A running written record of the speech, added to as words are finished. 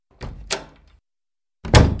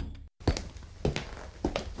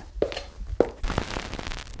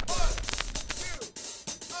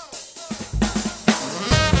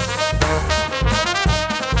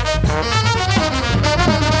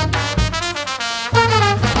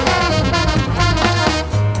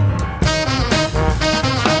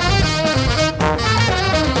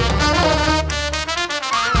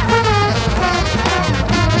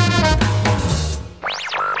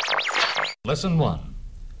Lesson 1.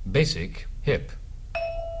 Basic Hip.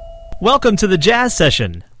 Welcome to the Jazz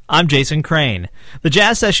Session. I'm Jason Crane. The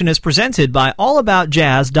Jazz Session is presented by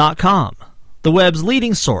AllAboutJazz.com, the web's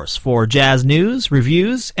leading source for jazz news,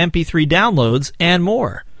 reviews, MP3 downloads, and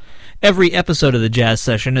more. Every episode of the Jazz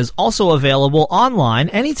Session is also available online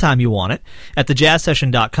anytime you want it at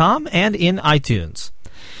thejazzsession.com and in iTunes.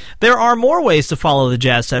 There are more ways to follow the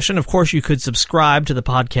Jazz Session. Of course, you could subscribe to the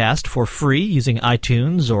podcast for free using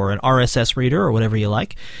iTunes or an RSS reader or whatever you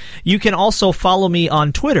like. You can also follow me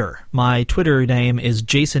on Twitter. My Twitter name is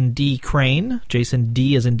Jason D. Crane. Jason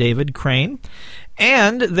D as in David, Crane.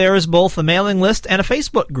 And there is both a mailing list and a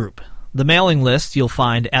Facebook group. The mailing list you'll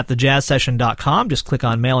find at thejazzsession.com. Just click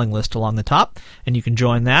on mailing list along the top, and you can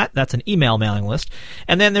join that. That's an email mailing list.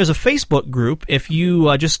 And then there's a Facebook group. If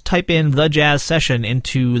you just type in The Jazz Session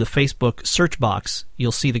into the Facebook search box,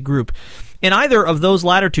 you'll see the group. In either of those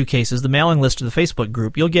latter two cases, the mailing list or the Facebook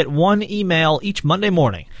group, you'll get one email each Monday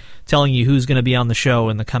morning telling you who's going to be on the show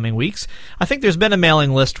in the coming weeks. I think there's been a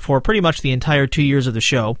mailing list for pretty much the entire 2 years of the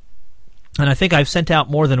show. And I think I've sent out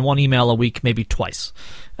more than one email a week, maybe twice.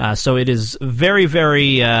 So it is very,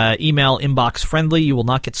 very email inbox friendly. You will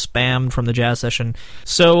not get spammed from the Jazz Session.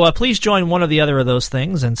 So please join one or the other of those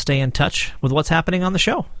things and stay in touch with what's happening on the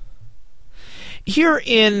show. Here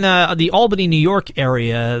in the Albany, New York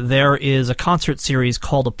area, there is a concert series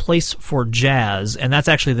called A Place for Jazz, and that's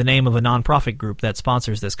actually the name of a nonprofit group that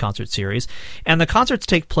sponsors this concert series. And the concerts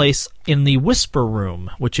take place in the Whisper Room,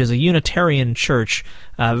 which is a Unitarian church,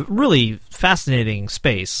 really fascinating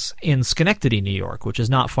space in Schenectady, New York, which is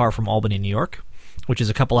not far from Albany, New York, which is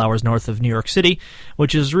a couple hours north of New York City,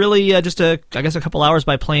 which is really just a couple hours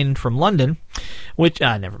by plane from London, which,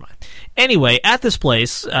 never mind. Anyway, at this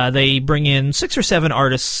place, they bring in 6 or 7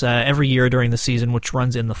 artists every year during the season, which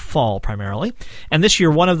runs in the fall primarily. And this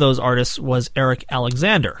year, one of those artists was Eric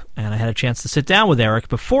Alexander, and I had a chance to sit down with Eric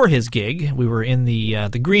before his gig. We were in the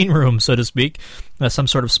green room, so to speak, some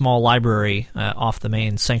sort of small library off the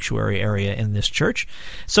main sanctuary area in this church.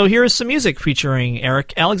 So here is some music featuring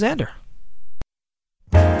Eric Alexander.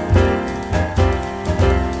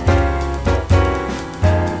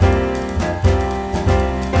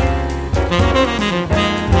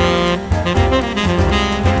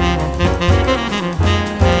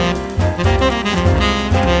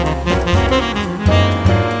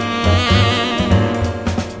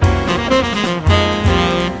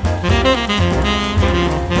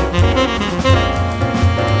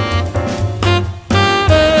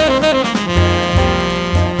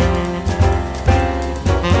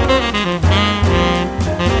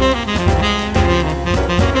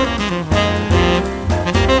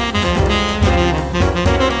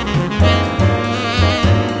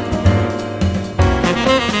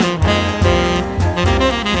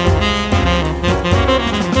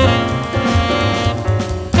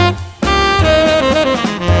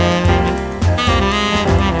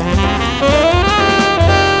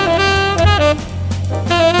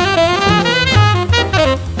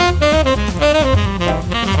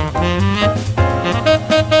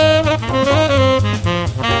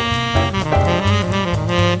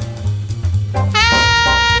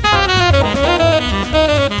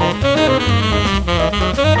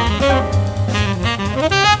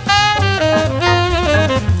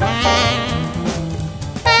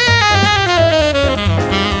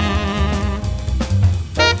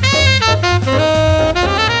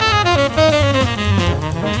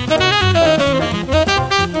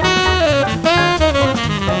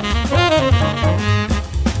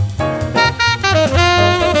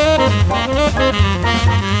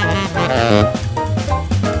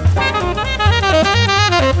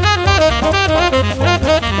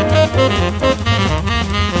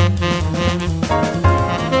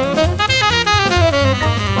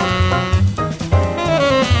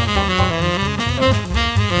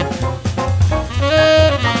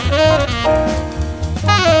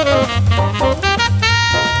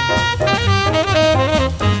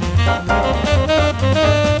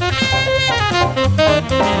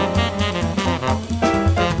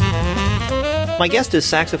 My guest is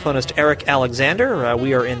saxophonist Eric Alexander.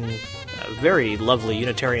 We are in a very lovely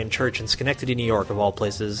Unitarian church in Schenectady, New York, of all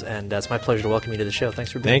places, and it's my pleasure to welcome you to the show.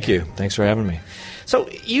 Thanks for being here. Thank you. Thanks for having me. So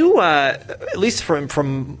you, at least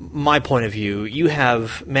from my point of view, you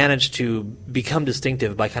have managed to become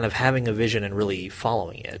distinctive by kind of having a vision and really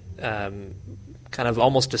following it, kind of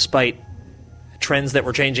almost despite trends that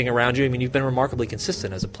were changing around you. I mean, you've been remarkably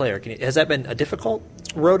consistent as a player. Has that been a difficult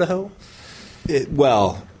road to hoe?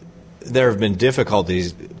 Well, there have been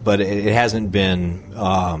difficulties, but it hasn't been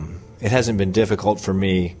difficult for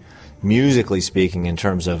me musically speaking, in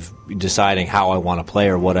terms of deciding how I want to play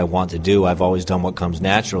or what I want to do, I've always done what comes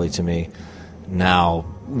naturally to me. Now,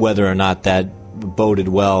 whether or not that boded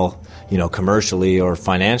well, commercially or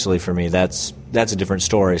financially for me, that's a different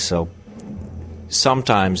story. So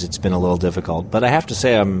sometimes it's been a little difficult, but I have to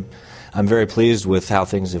say I'm very pleased with how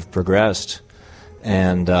things have progressed.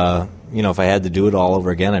 And if I had to do it all over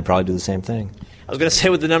again, I'd probably do the same thing. I was going to say,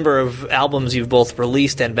 with the number of albums you've both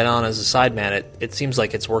released and been on as a sideman, it seems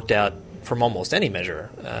like it's worked out from almost any measure.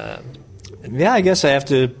 Yeah, I guess I have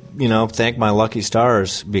to, thank my lucky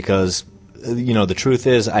stars, because, the truth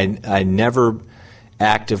is I never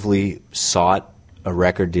actively sought a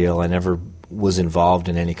record deal. I never was involved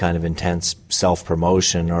in any kind of intense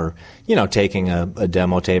self-promotion or, taking a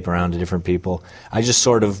demo tape around to different people. I just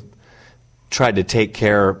sort of tried to take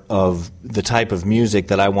care of the type of music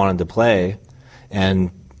that I wanted to play,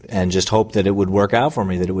 and just hope that it would work out for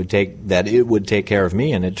me, that it would take care of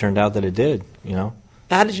me, and it turned out that it did.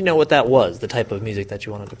 How did you know what that was, the type of music that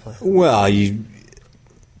you wanted to play? Well,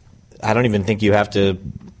 I don't even think you have to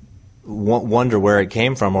wonder where it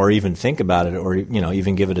came from, or even think about it, or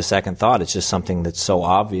even give it a second thought. It's just something that's so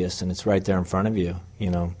obvious, and it's right there in front of you.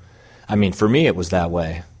 I mean, for me, it was that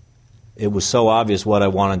way. It was so obvious what I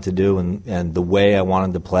wanted to do, and the way I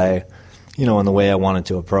wanted to play, and the way I wanted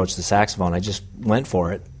to approach the saxophone. I just went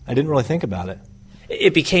for it. I didn't really think about it.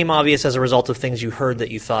 It became obvious as a result of things you heard that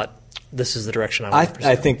you thought, this is the direction I want to pursue.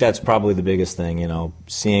 I think that's probably the biggest thing,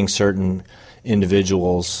 seeing certain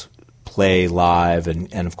individuals play live,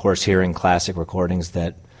 and of course hearing classic recordings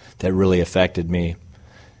that really affected me.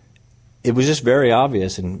 It was just very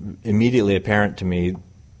obvious and immediately apparent to me,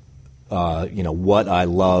 what I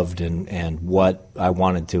loved and what I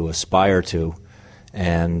wanted to aspire to.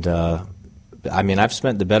 And I've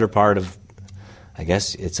spent the better part of, I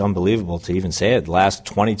guess it's unbelievable to even say it, the last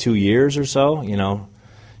 22 years or so,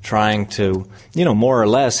 trying to, more or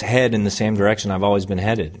less head in the same direction I've always been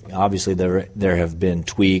headed. Obviously, there have been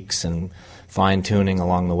tweaks and fine-tuning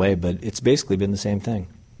along the way, but it's basically been the same thing.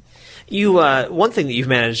 One thing that you've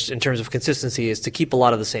managed in terms of consistency is to keep a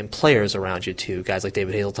lot of the same players around you too. Guys like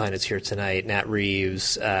David Hazeltine is here tonight, Nat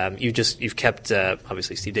Reeves. You've kept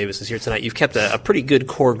obviously Steve Davis is here tonight. You've kept a pretty good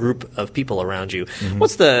core group of people around you. Mm-hmm.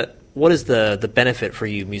 What is the benefit for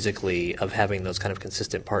you musically of having those kind of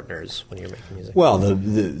consistent partners when you're making music? Well,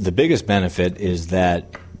 the biggest benefit is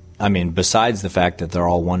that, besides the fact that they're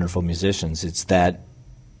all wonderful musicians, it's that,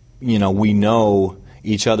 we know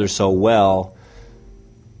each other so well,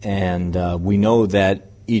 and we know that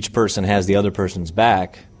each person has the other person's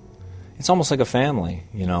back. It's almost like a family,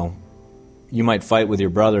 You might fight with your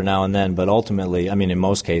brother now and then, but ultimately, in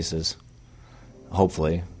most cases,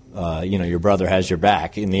 hopefully, your brother has your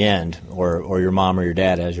back in the end, or your mom or your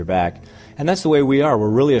dad has your back. And that's the way we are. We're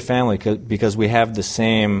really a family because we have the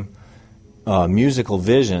same musical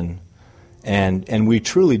vision, and we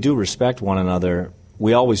truly do respect one another.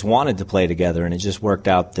 We always wanted to play together, and it just worked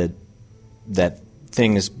out that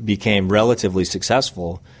things became relatively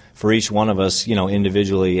successful for each one of us,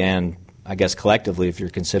 individually and I guess collectively, if you're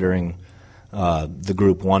considering the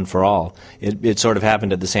group One for All. It sort of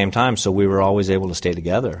happened at the same time, so we were always able to stay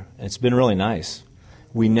together. It's been really nice.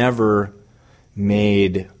 We never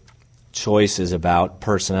made choices about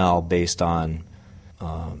personnel based on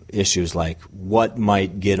issues like what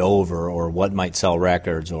might get over or what might sell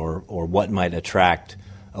records or what might attract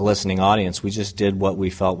a listening audience. We just did what we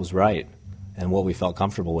felt was right and what we felt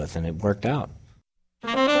comfortable with, and it worked out.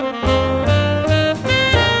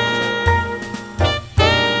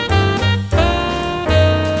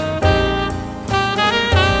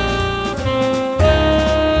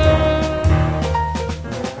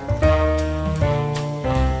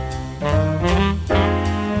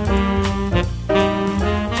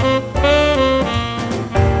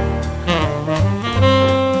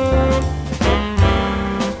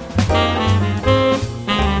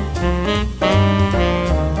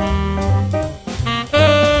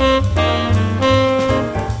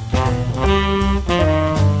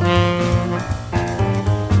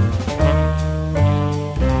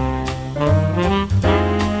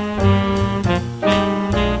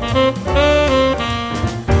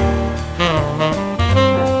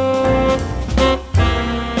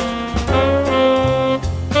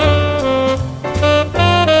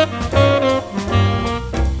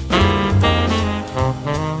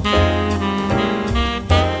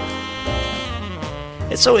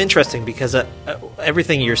 It's so interesting because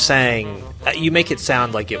everything you're saying, you make it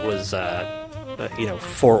sound like it was,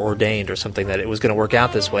 foreordained or something, that it was going to work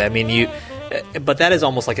out this way. But that is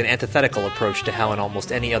almost like an antithetical approach to how in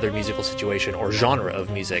almost any other musical situation or genre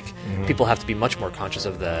of music, people have to be much more conscious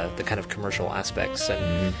of the kind of commercial aspects.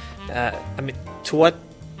 And I mean, to what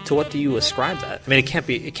do you ascribe that? I mean,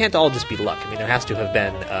 it can't all just be luck. I mean, there has to have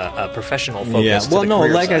been a professional focus. Yeah. To Well, the no,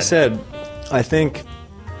 career like side. I said, I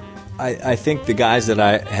think the guys that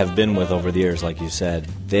I have been with over the years, like you said,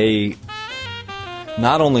 they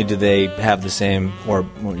not only do they have the same, or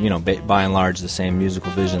by and large, the same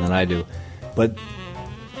musical vision that I do, but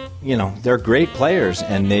they're great players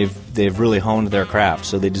and they've really honed their craft,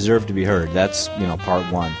 so they deserve to be heard. That's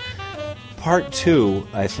part one. Part two,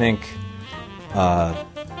 I think,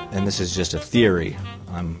 and this is just a theory,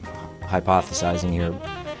 I'm hypothesizing here.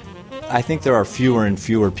 I think there are fewer and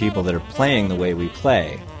fewer people that are playing the way we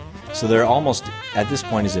play. So there almost, at this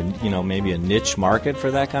point, is maybe a niche market for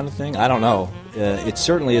that kind of thing. I don't know. It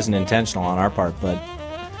certainly isn't intentional on our part, but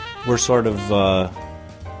we're sort of.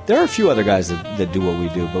 There are a few other guys that do what we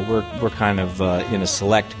do, but we're kind of in a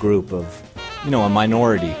select group of, a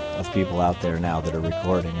minority of people out there now that are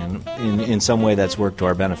recording, and in some way that's worked to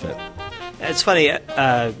our benefit. It's funny,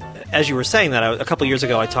 as you were saying that, a couple years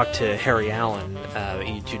ago I talked to Harry Allen.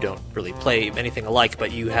 You two don't really play anything alike,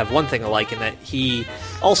 but you have one thing alike in that he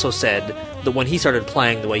also said that when he started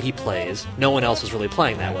playing the way he plays, no one else was really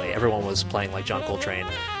playing that way. Everyone was playing like John Coltrane,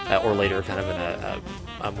 or later kind of in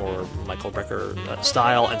a more Michael Brecker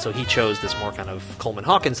style, and so he chose this more kind of Coleman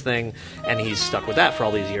Hawkins thing, and he's stuck with that for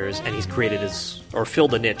all these years, and he's created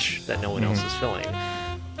filled a niche that no one else is filling.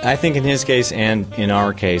 I think in his case and in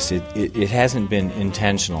our case, it hasn't been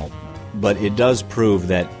intentional, but it does prove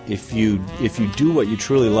that if you do what you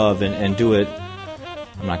truly love and do it,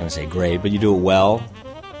 I'm not going to say great, but you do it well,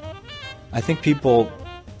 I think people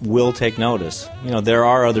will take notice. There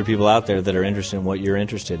are other people out there that are interested in what you're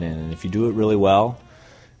interested in, and if you do it really well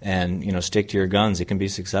and stick to your guns, it can be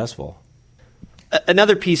successful.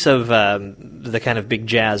 Another piece of the kind of big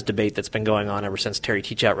jazz debate that's been going on ever since Terry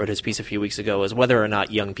Teachout wrote his piece a few weeks ago is whether or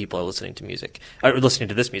not young people are listening to music, or listening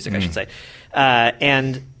to this music, I should say.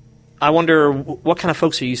 And I wonder, what kind of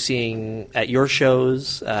folks are you seeing at your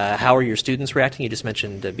shows? How are your students reacting? You just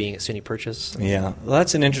mentioned being at SUNY Purchase. Yeah, well,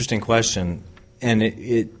 that's an interesting question. And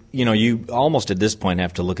you almost at this point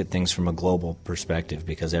have to look at things from a global perspective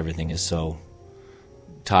because everything is so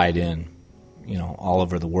tied in, all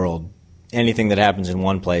over the world. Anything that happens in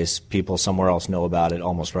one place, people somewhere else know about it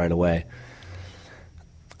almost right away.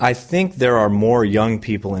 I think there are more young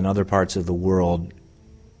people in other parts of the world,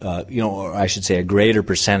 or I should say a greater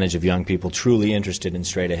percentage of young people truly interested in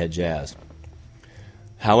straight-ahead jazz.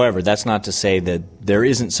 However, that's not to say that there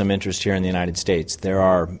isn't some interest here in the United States. There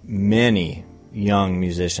are many young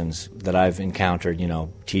musicians that I've encountered,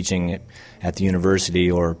 teaching at the university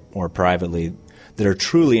or privately, that are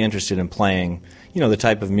truly interested in playing, the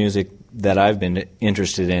type of music that I've been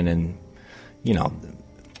interested in, and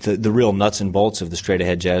the real nuts and bolts of the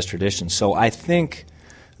straight-ahead jazz tradition. So I think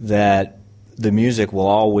that the music will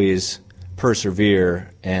always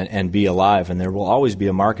persevere and be alive, and there will always be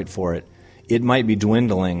a market for it. It might be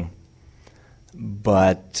dwindling,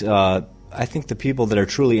 but I think the people that are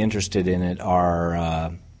truly interested in it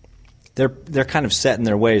are they're kind of set in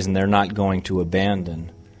their ways, and they're not going to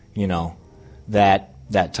abandon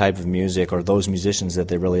that type of music or those musicians that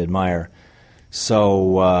they really admire.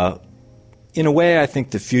 So in a way, I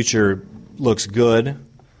think the future looks good,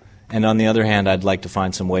 and on the other hand, I'd like to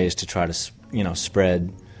find some ways to try to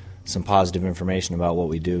spread some positive information about what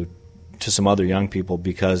we do to some other young people,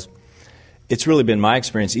 because it's really been my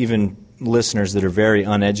experience, even listeners that are very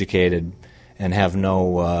uneducated and have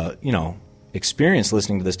no experience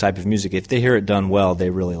listening to this type of music, if they hear it done well, they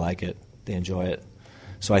really like it. They enjoy it.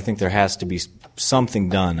 So I think there has to be something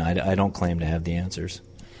done. I don't claim to have the answers.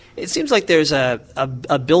 It seems like there's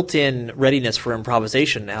a built-in readiness for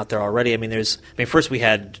improvisation out there already. First we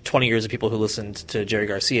had 20 years of people who listened to Jerry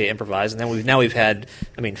Garcia improvise, and then we've had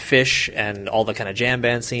Fish and all the kind of jam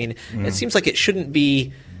band scene. It seems like it shouldn't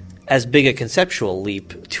be as big a conceptual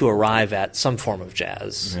leap to arrive at some form of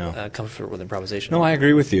jazz, comfort with improvisation. No, I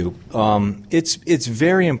agree with you. It's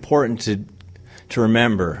very important to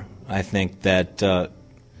remember, I think, that,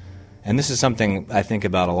 and this is something I think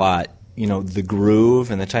about a lot, the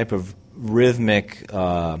groove and the type of rhythmic,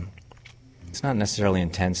 it's not necessarily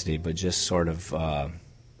intensity, but just sort of,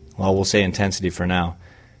 we'll say intensity for now.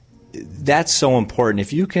 That's so important.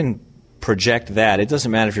 If you can project that, it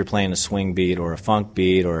doesn't matter if you're playing a swing beat or a funk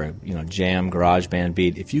beat or a jam garage band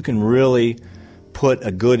beat. If you can really put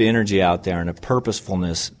a good energy out there and a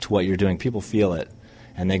purposefulness to what you're doing, people feel it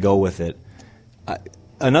and they go with it.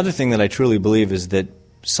 Another thing that I truly believe is that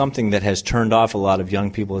something that has turned off a lot of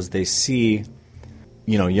young people is they see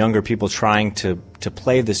younger people trying to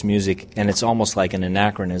play this music, and it's almost like an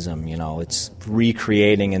anachronism. It's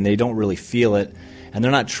recreating, and they don't really feel it. and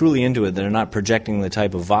they're not truly into it. They're not projecting the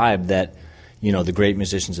type of vibe that, the great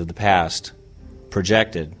musicians of the past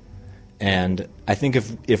projected. And I think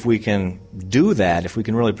if we can do that, if we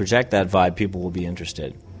can really project that vibe, people will be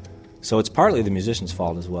interested. So it's partly the musician's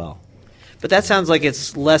fault as well. But that sounds like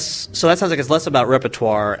it's less. So that sounds like it's less about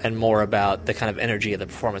repertoire and more about the kind of energy of the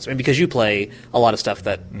performance. I mean, because you play a lot of stuff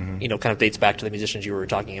that kind of dates back to the musicians you were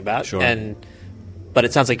talking about. Sure. But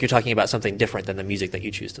it sounds like you're talking about something different than the music that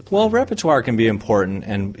you choose to play. Well, repertoire can be important,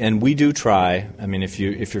 and we do try. I mean, if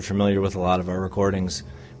you're familiar with a lot of our recordings,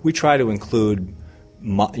 we try to include,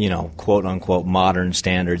 quote unquote modern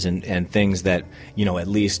standards and things that at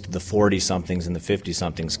least the 40-somethings and the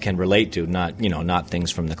 50-somethings can relate to, not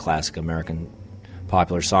things from the classic American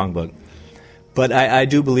popular songbook. But I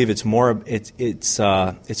do believe it's more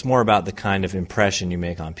about the kind of impression you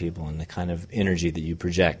make on people and the kind of energy that you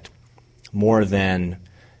project, more than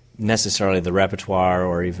necessarily the repertoire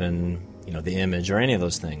or even the image or any of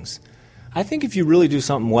those things. I think if you really do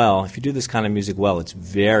something well, if you do this kind of music well, it's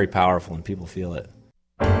very powerful and people feel it.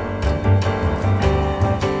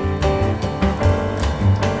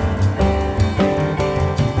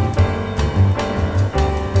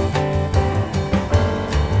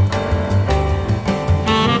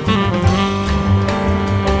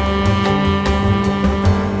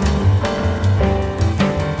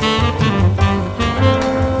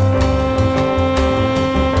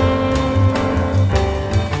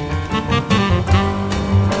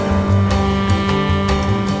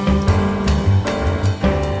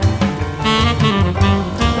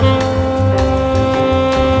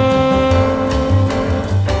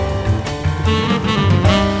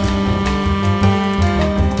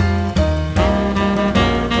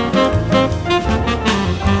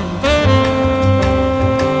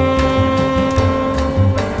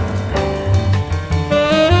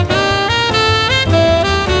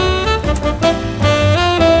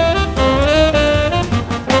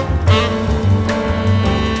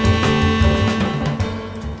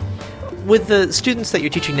 With the students that you're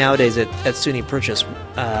teaching nowadays at SUNY Purchase,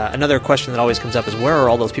 another question that always comes up is, where are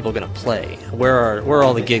all those people going to play? Where are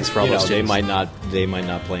all the gigs for all those students? They might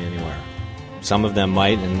not play anywhere. Some of them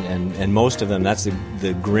might, and most of them, that's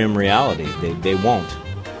the grim reality. They won't.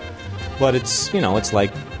 But it's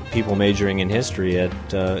like people majoring in history at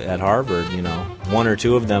Harvard. One or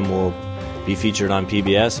two of them will be featured on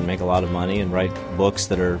PBS and make a lot of money and write books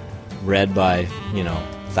that are read by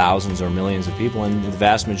thousands or millions of people, and the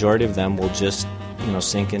vast majority of them will just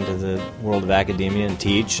sink into the world of academia and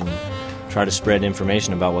teach and try to spread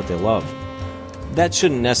information about what they love. That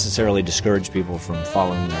shouldn't necessarily discourage people from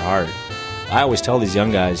following their heart. I always tell these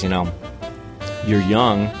young guys, you're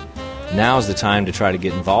young, now's the time to try to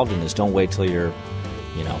get involved in this. Don't wait till you're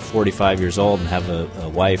 45 years old and have a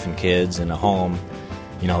wife and kids and a home.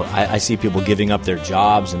 I see people giving up their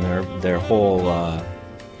jobs and their whole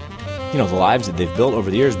the lives that they've built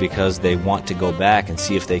over the years because they want to go back and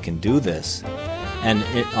see if they can do this. And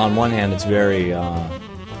on one hand, it's very,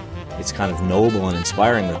 it's kind of noble and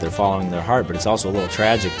inspiring that they're following their heart, but it's also a little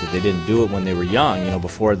tragic that they didn't do it when they were young,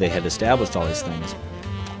 before they had established all these things.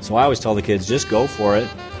 So I always tell the kids, just go for it.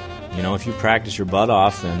 If you practice your butt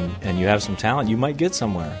off and you have some talent, you might get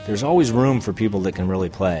somewhere. There's always room for people that can really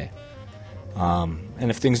play.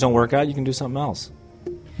 And if things don't work out, you can do something else.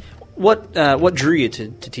 What drew you to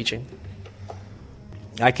teaching?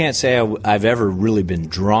 I can't say I've ever really been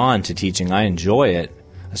drawn to teaching. I enjoy it,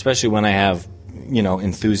 especially when I have,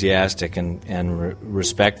 enthusiastic and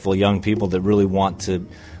respectful young people that really want to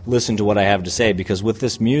listen to what I have to say. Because with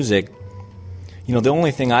this music, the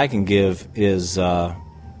only thing I can give is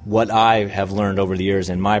what I have learned over the years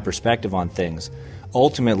and my perspective on things.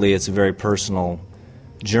 Ultimately, it's a very personal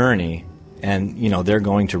journey, and, they're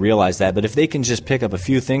going to realize that. But if they can just pick up a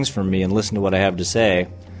few things from me and listen to what I have to say,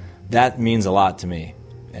 that means a lot to me.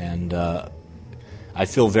 And I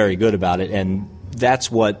feel very good about it, and that's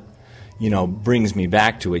what brings me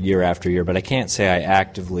back to it year after year. But I can't say I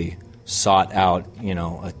actively sought out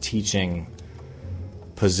a teaching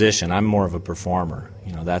position. I'm more of a performer.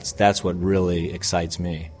 That's what really excites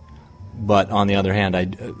me. But on the other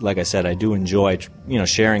hand, like I said, I do enjoy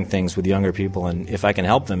sharing things with younger people, and if I can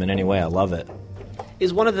help them in any way, I love it.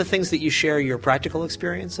 Is one of the things that you share your practical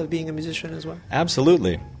experience of being a musician as well?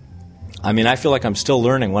 Absolutely. I mean, I feel like I'm still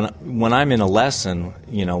learning. When I'm in a lesson,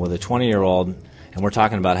 with a 20-year-old, and we're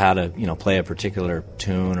talking about how to, play a particular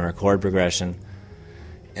tune or a chord progression,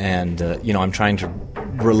 and, I'm trying to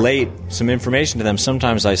relate some information to them,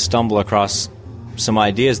 sometimes I stumble across some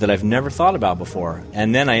ideas that I've never thought about before.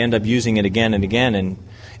 And then I end up using it again and again,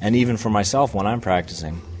 and even for myself when I'm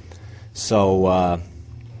practicing. So,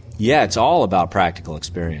 it's all about practical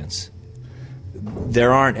experience.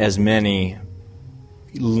 there aren't as many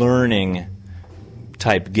learning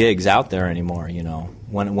type gigs out there anymore.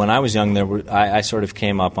 When I was young, I sort of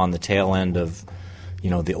came up on the tail end of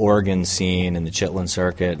the Oregon scene and the Chitlin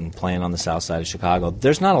circuit and playing on the south side of Chicago.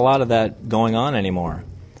 There's not a lot of that going on anymore,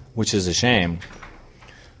 which is a shame.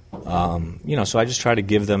 So I just try to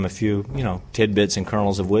give them a few, tidbits and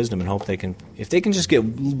kernels of wisdom and hope if they can just get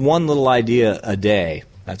one little idea a day,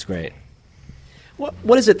 that's great.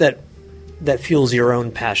 What is it that fuels your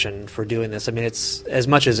own passion for doing this? I mean, it's as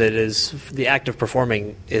much as it is the act of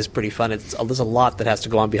performing is pretty fun. There's a lot that has to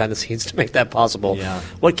go on behind the scenes to make that possible. Yeah.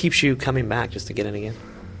 What keeps you coming back just to get in again?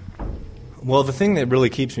 Well, the thing that really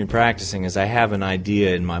keeps me practicing is I have an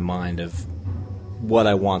idea in my mind of what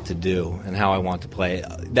I want to do and how I want to play.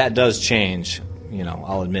 That does change,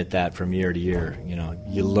 I'll admit that, from year to year.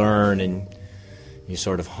 You learn and you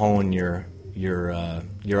sort of hone your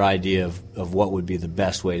idea of what would be the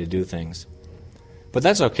best way to do things. But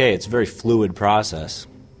that's okay. It's a very fluid process.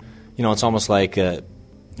 It's almost like,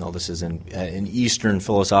 this is an Eastern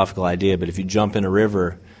philosophical idea, but if you jump in a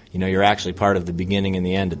river, you're actually part of the beginning and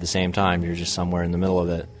the end at the same time. You're just somewhere in the middle of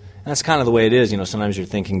it. And that's kind of the way it is. Sometimes you're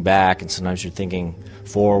thinking back and sometimes you're thinking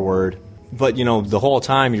forward. But, the whole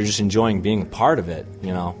time you're just enjoying being a part of it,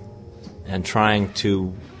 and trying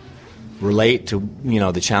to relate to,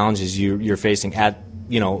 the challenges you're facing at,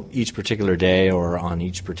 each particular day or on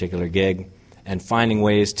each particular gig, and finding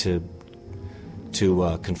ways to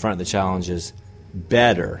confront the challenges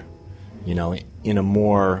better, in a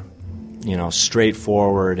more,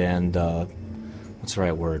 straightforward and, what's the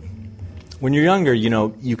right word? When you're younger,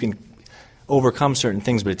 you can overcome certain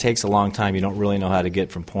things, but it takes a long time. You don't really know how to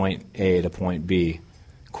get from point A to point B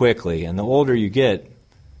quickly. And the older you get,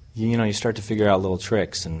 you start to figure out little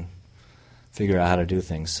tricks and figure out how to do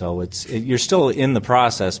things. So you're still in the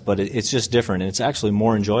process, but it's just different. And it's actually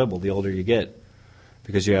more enjoyable the older you get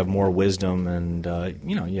because you have more wisdom and,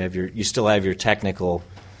 you still have your technical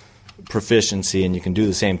proficiency and you can do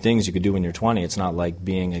the same things you could do when you're 20. It's not like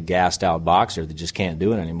being a gassed out boxer that just can't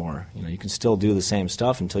do it anymore. You can still do the same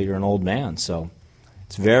stuff until you're an old man. So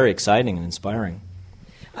it's very exciting and inspiring.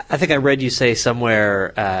 I think I read you say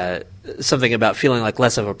somewhere something about feeling like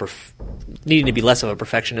needing to be less of a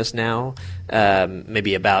perfectionist now,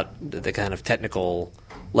 maybe about the kind of technical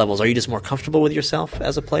levels. Are you just more comfortable with yourself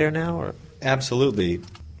as a player now? Or? Absolutely.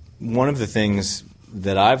 One of the things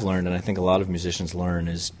that I've learned, and I think a lot of musicians learn,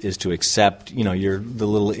 is to accept, the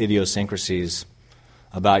little idiosyncrasies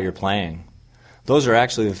about your playing. Those are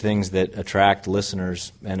actually the things that attract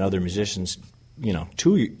listeners and other musicians,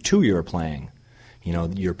 to your playing.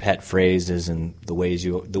 Your pet phrases and the way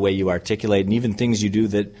you articulate, and even things you do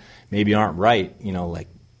that maybe aren't right. Like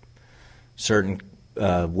certain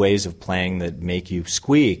ways of playing that make you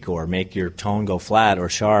squeak or make your tone go flat or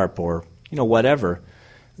sharp or whatever.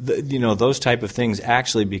 Those type of things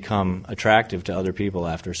actually become attractive to other people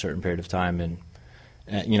after a certain period of time. And,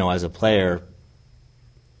 as a player,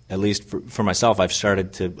 at least for myself, I've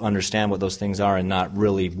started to understand what those things are and not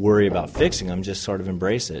really worry about fixing them, just sort of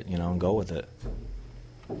embrace it, and go with it.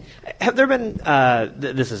 Have there been,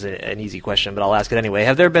 this is an easy question, but I'll ask it anyway,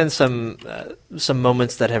 have there been some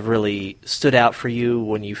moments that have really stood out for you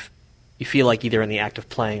when you feel like either in the act of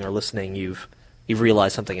playing or listening you've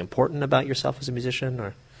realized something important about yourself as a musician?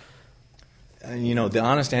 Or the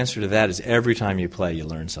honest answer to that is every time you play, you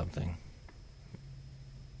learn something.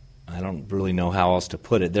 I don't really know how else to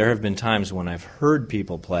put it. There have been times when I've heard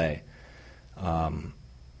people play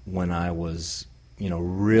when I was,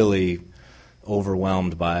 really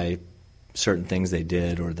overwhelmed by certain things they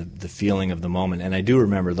did or the feeling of the moment. And I do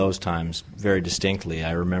remember those times very distinctly.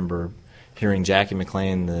 I remember hearing Jackie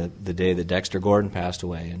McLean the day that Dexter Gordon passed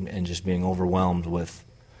away and just being overwhelmed with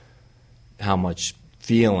how much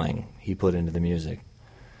feeling he put into the music.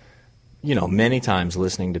 Many times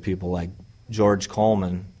listening to people like George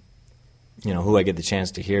Coleman, who I get the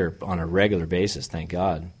chance to hear on a regular basis, thank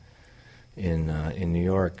God, in New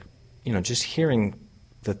York. Just hearing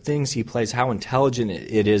the things he plays, how intelligent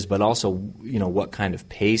it is, but also, what kind of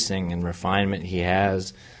pacing and refinement he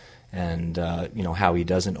has, and, how he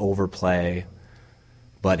doesn't overplay,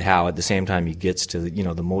 but how at the same time he gets to,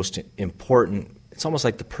 the most important, it's almost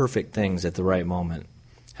like the perfect things at the right moment,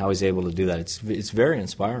 how he's able to do that. It's very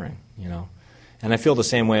inspiring, And I feel the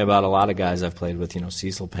same way about a lot of guys I've played with,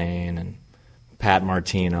 Cecil Payne and Pat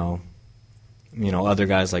Martino, other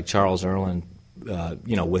guys like Charles Erland,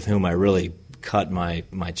 with whom I really cut my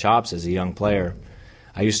chops as a young player.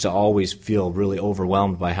 I used to always feel really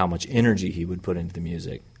overwhelmed by how much energy he would put into the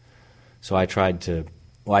music. So I tried to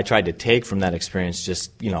take from that experience,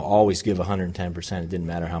 just, always give 110%. It didn't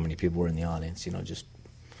matter how many people were in the audience,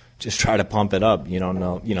 just try to pump it up. You don't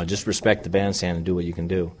know, just respect the bandstand and do what you can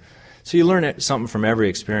do. So you learn something from every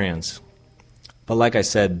experience. But like I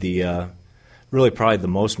said, really probably the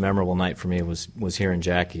most memorable night for me was hearing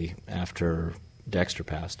Jackie after Dexter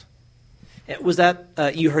passed. Was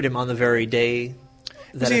that you heard him on the very day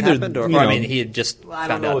that it happened, or I mean, he had just found out? I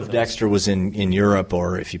don't know if Dexter was in Europe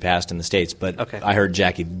or if he passed in the States, but okay. I heard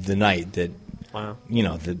Jackie the night that, wow.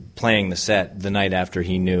 Playing the set the night after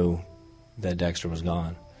he knew that Dexter was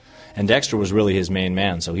gone. And Dexter was really his main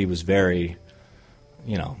man, so he was very,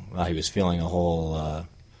 he was feeling a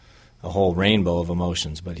whole rainbow of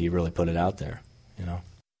emotions, but he really put it out there,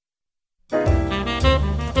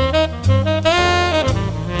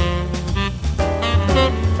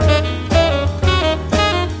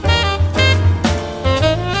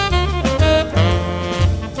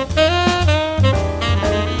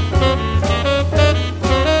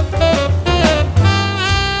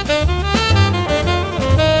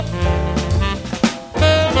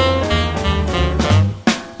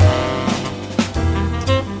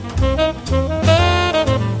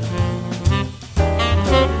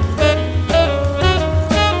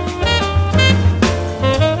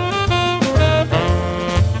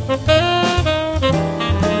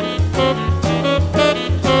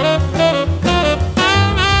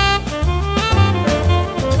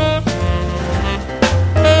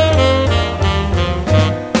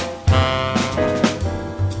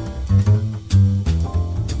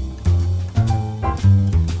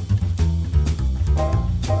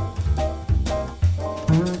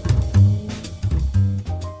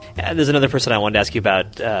 There's another person I wanted to ask you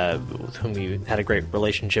about with whom you had a great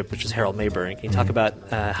relationship, which is Harold Mayburn. Can you talk about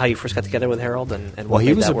how you first got together with Harold and what Well, he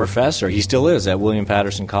made was that a work? professor. He still is at William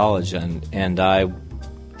Patterson College, and I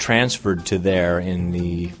transferred to there in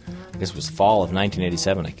I guess it was fall of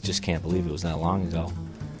 1987. I just can't believe it was that long ago.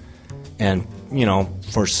 And,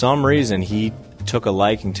 for some reason, he took a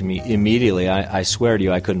liking to me immediately. I swear to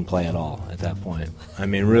you, I couldn't play at all at that point. I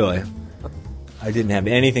mean, really. I didn't have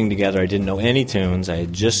anything together. I didn't know any tunes. I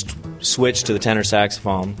had just switched to the tenor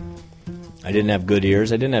saxophone. I didn't have good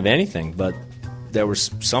ears. I didn't have anything, but there was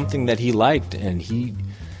something that he liked, and he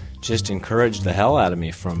just encouraged the hell out of me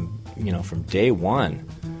from day one.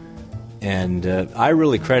 And I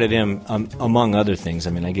really credit him, among other things. I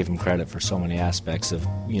mean, I give him credit for so many aspects of,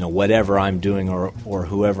 whatever I'm doing or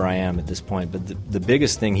whoever I am at this point. But the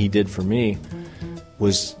biggest thing he did for me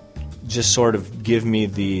was just sort of give me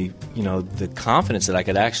the confidence that I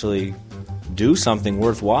could actually do something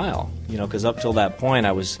worthwhile. Because up till that point,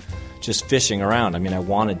 I was just fishing around. I mean, I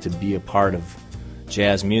wanted to be a part of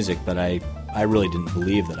jazz music, but I really didn't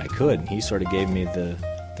believe that I could. And he sort of gave me the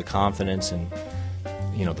confidence and,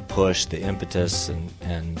 the push, the impetus,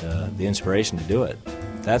 and the inspiration to do it.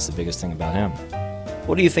 That's the biggest thing about him.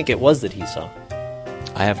 What do you think it was that he saw?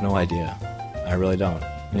 I have no idea. I really don't.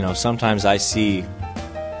 Sometimes I see...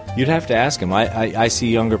 You'd have to ask him. I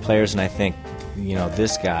see younger players and I think,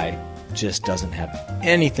 this guy just doesn't have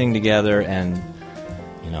anything together, and,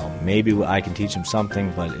 maybe I can teach him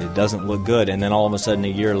something, but it doesn't look good. And then all of a sudden, a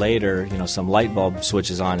year later, some light bulb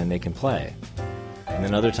switches on and they can play. And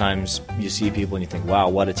then other times you see people and you think, wow,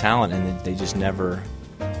 what a talent, and they just never,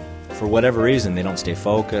 for whatever reason, they don't stay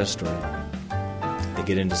focused, or they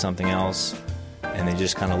get into something else and they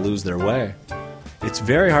just kind of lose their way. It's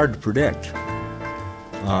very hard to predict.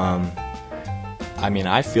 I mean,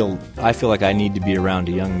 I feel like I need to be around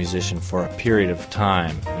a young musician for a period of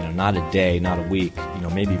time, not a day, not a week,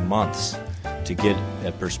 maybe months, to get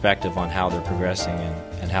a perspective on how they're progressing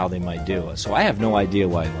and how they might do. So I have no idea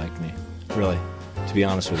why he liked me, really, to be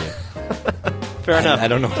honest with you. Fair enough. I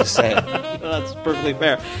don't know what to say. That's perfectly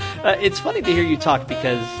fair. It's funny to hear you talk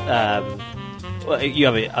because you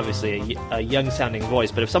have obviously a young-sounding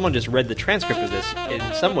voice, but if someone just read the transcript of this, in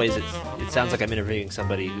some ways it sounds like I'm interviewing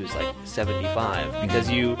somebody who's like 75, because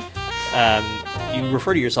you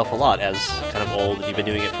refer to yourself a lot as kind of old, and you've been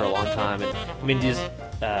doing it for a long time. And I mean,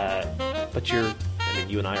 but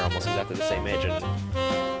you and I are almost exactly the same age, and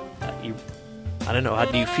I don't know. How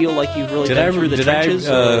do you feel like you've really been through the trenches?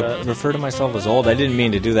 Did I refer to myself as old? I didn't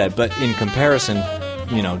mean to do that, but in comparison,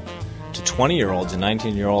 to 20-year-olds and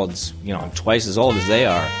 19-year-olds, I'm twice as old as they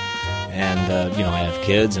are. And, I have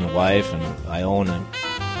kids and a wife, and I own a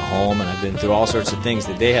home, and I've been through all sorts of things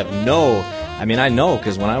that they have I know,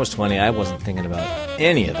 because when I was 20, I wasn't thinking about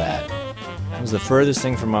any of that. It was the furthest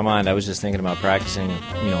thing from my mind. I was just thinking about practicing,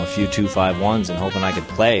 a few 2-5-1s and hoping I could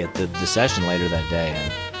play at the session later that day.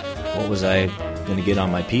 And what was I going to get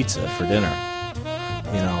on my pizza for dinner?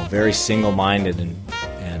 Very single-minded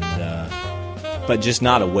but just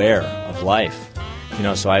not aware of life.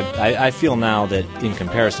 So I feel now that in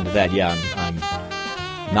comparison to that, yeah,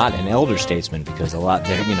 I'm not an elder statesman, because a lot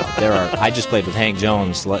there, there are. I just played with Hank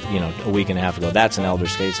Jones, a week and a half ago. That's an elder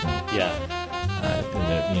statesman. Yeah.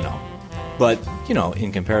 But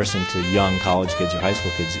in comparison to young college kids or high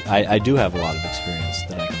school kids, I do have a lot of experience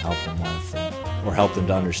that I can help them with, or help them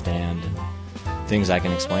to understand, and things I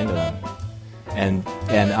can explain to them. And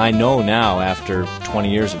I know now, after 20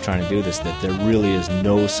 years of trying to do this, that there really is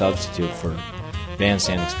no substitute for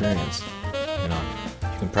bandstand experience.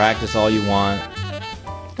 You can practice all you want.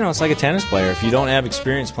 It's like a tennis player. If you don't have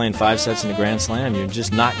experience playing 5 sets in a Grand Slam, you're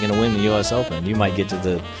just not going to win the U.S. Open. You might get to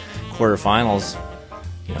the quarterfinals,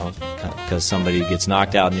 because somebody gets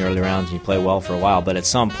knocked out in the early rounds and you play well for a while. But at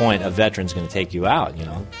some point, a veteran's going to take you out,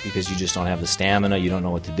 because you just don't have the stamina, you don't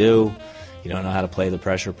know what to do, you don't know how to play the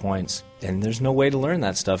pressure points. And there's no way to learn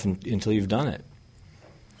that stuff until you've done it.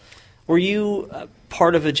 Were you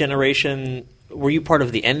part of a generation... Were you part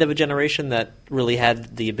of the end of a generation that really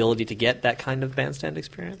had the ability to get that kind of bandstand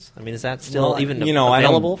experience? I mean, is that still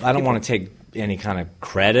available? I don't want to take any kind of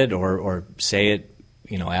credit or say it,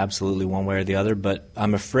 absolutely one way or the other, but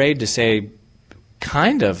I'm afraid to say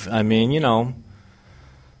kind of. I mean, a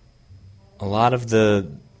lot of the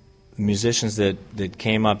musicians that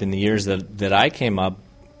came up in the years that I came up,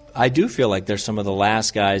 I do feel like they're some of the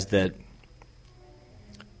last guys that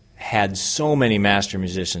had so many master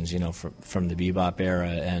musicians, from the bebop era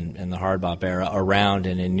and the hard bop era around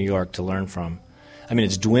and in New York to learn from. I mean,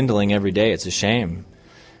 it's dwindling every day. It's a shame.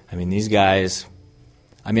 I mean, these guys...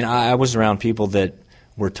 I mean, I was around people that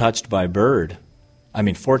were touched by Bird. I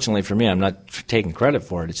mean, fortunately for me, I'm not taking credit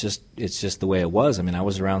for it. It's just the way it was. I mean, I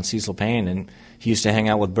was around Cecil Payne, and he used to hang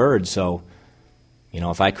out with Bird. So,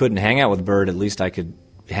 if I couldn't hang out with Bird, at least I could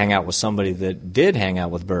hang out with somebody that did hang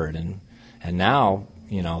out with Bird. And now...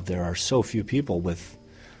 there are so few people with,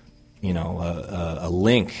 a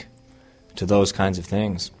link to those kinds of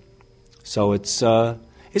things. So it's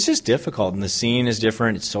just difficult, and the scene is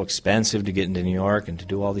different. It's so expensive to get into New York and to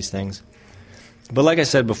do all these things. But like I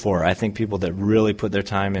said before, I think people that really put their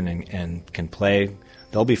time in and can play,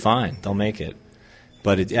 they'll be fine. They'll make it.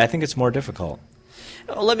 But I think it's more difficult.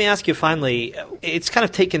 Well, let me ask you finally, it's kind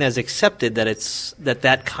of taken as accepted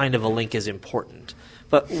that kind of a link is important.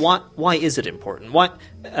 But why is it important?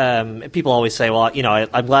 People always say, well,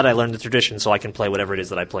 I'm glad I learned the tradition so I can play whatever it is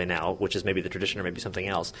that I play now, which is maybe the tradition or maybe something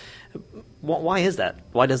else. Why is that?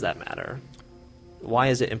 Why does that matter? Why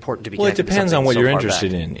is it important to be connected to something so far back? Well, it depends on what you're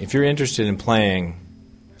interested in. If you're interested in playing,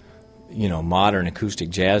 modern acoustic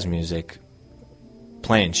jazz music,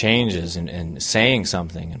 playing changes and saying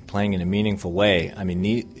something and playing in a meaningful way, I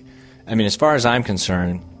mean, as far as I'm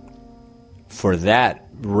concerned, for that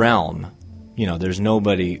realm, there's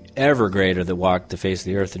nobody ever greater that walked the face of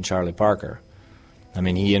the earth than Charlie Parker. I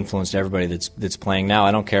mean, he influenced everybody that's playing now.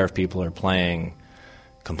 I don't care if people are playing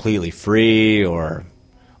completely free or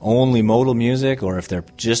only modal music, or if they're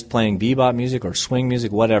just playing bebop music or swing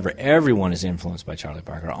music, whatever. Everyone is influenced by Charlie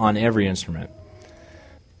Parker on every instrument.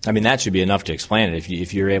 I mean, that should be enough to explain it.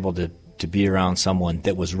 If you're able to be around someone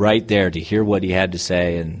that was right there to hear what he had to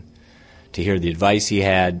say and to hear the advice he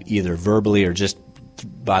had, either verbally or just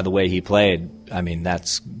by the way he played, I mean,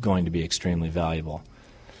 that's going to be extremely valuable.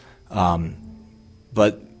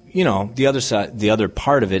 But, the other side, the other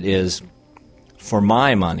part of it is, for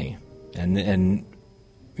my money, and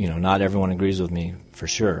not everyone agrees with me for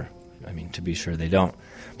sure. I mean, to be sure they don't.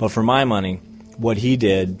 But for my money, what he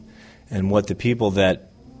did and what the people that,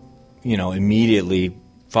 immediately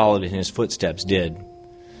followed in his footsteps did,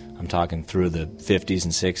 I'm talking through the 50s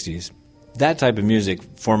and 60s, that type of music,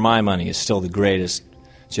 for my money, is still the greatest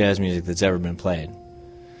jazz music that's ever been played.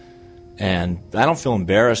 And I don't feel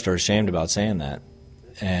embarrassed or ashamed about saying that.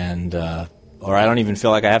 And or I don't even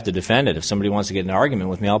feel like I have to defend it. If somebody wants to get in an argument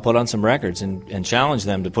with me, I'll put on some records and challenge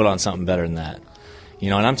them to put on something better than that.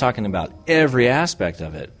 And I'm talking about every aspect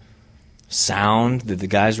of it. Sound that the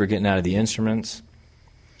guys were getting out of the instruments,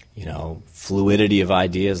 fluidity of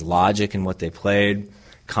ideas, logic in what they played,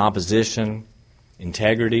 composition,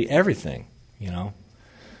 integrity, everything,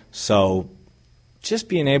 So just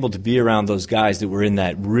being able to be around those guys that were in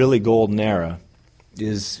that really golden era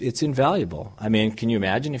it's invaluable. I mean, can you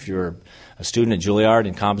imagine if you were a student at Juilliard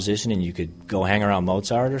in composition and you could go hang around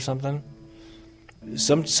Mozart or something?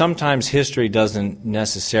 Sometimes history doesn't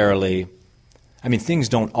necessarily... I mean, things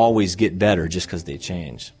don't always get better just because they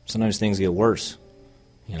change. Sometimes things get worse.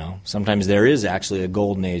 Sometimes there is actually a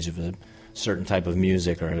golden age of a certain type of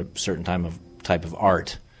music or a certain type of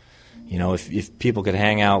art. If people could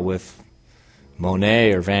hang out with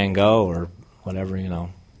Monet or Van Gogh or whatever,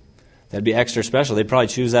 that'd be extra special. They'd probably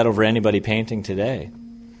choose that over anybody painting today.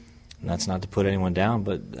 And that's not to put anyone down,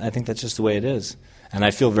 but I think that's just the way it is. And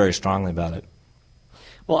I feel very strongly about it.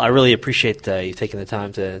 Well, I really appreciate you taking the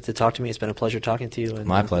time to talk to me. It's been a pleasure talking to you. And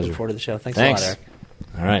My pleasure. Look forward to the show. Thanks a Thanks. lot, Eric.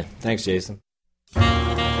 All right. Thanks, Jason.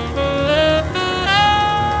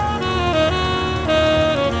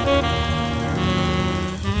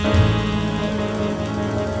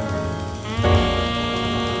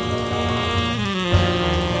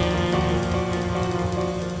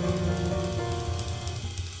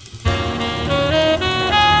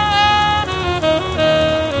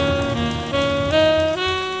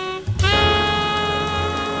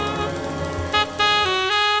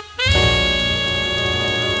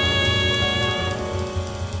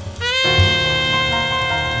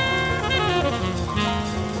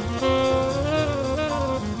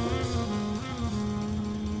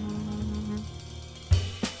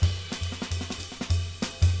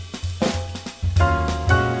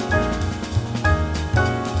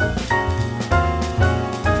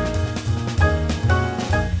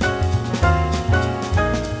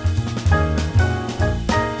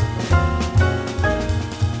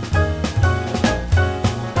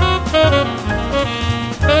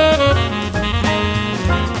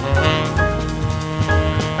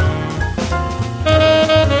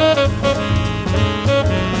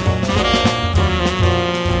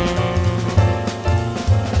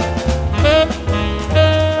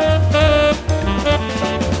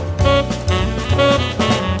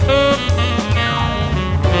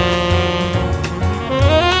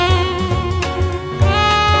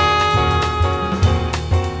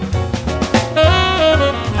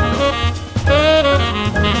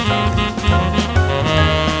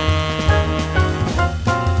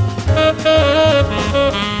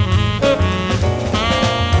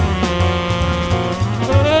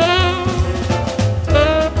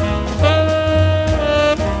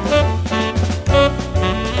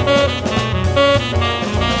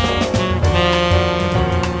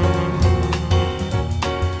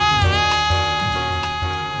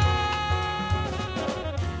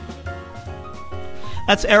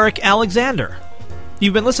 That's Eric Alexander.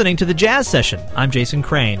 You've been listening to The Jazz Session. I'm Jason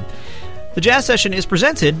Crane. The Jazz Session is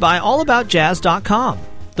presented by AllAboutJazz.com,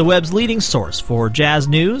 the web's leading source for jazz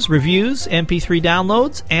news, reviews, MP3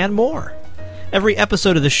 downloads, and more. Every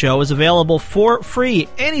episode of the show is available for free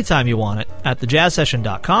anytime you want it at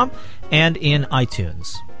thejazzsession.com and in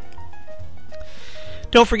iTunes.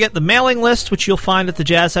 Don't forget the mailing list, which you'll find at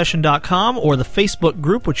thejazzsession.com, or the Facebook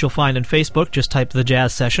group, which you'll find in Facebook. Just type The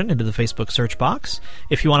Jazz Session into the Facebook search box.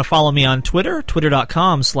 If you want to follow me on Twitter,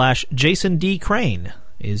 twitter.com/JasonDCrane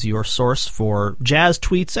is your source for jazz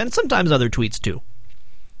tweets and sometimes other tweets too.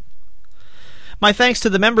 My thanks to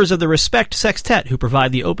the members of the Respect Sextet who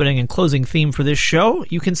provide the opening and closing theme for this show.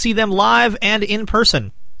 You can see them live and in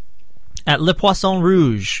person at Le Poisson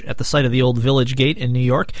Rouge at the site of the old Village Gate in New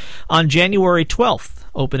York on January 12th.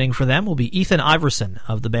 Opening for them will be Ethan Iverson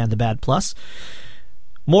of the band The Bad Plus.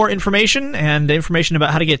 More information and information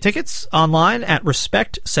about how to get tickets online at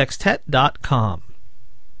respectsextet.com.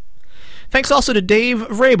 Thanks also to Dave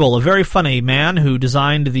Vrabel, a very funny man who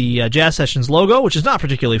designed the Jazz Sessions logo, which is not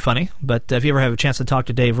particularly funny, but if you ever have a chance to talk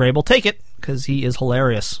to Dave Vrabel, take it, because he is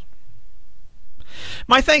hilarious.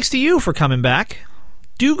 My thanks to you for coming back.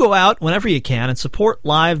 Do go out whenever you can and support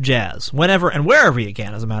live jazz, whenever and wherever you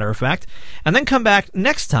can, as a matter of fact, and then come back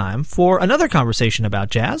next time for another conversation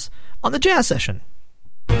about jazz on The Jazz Session.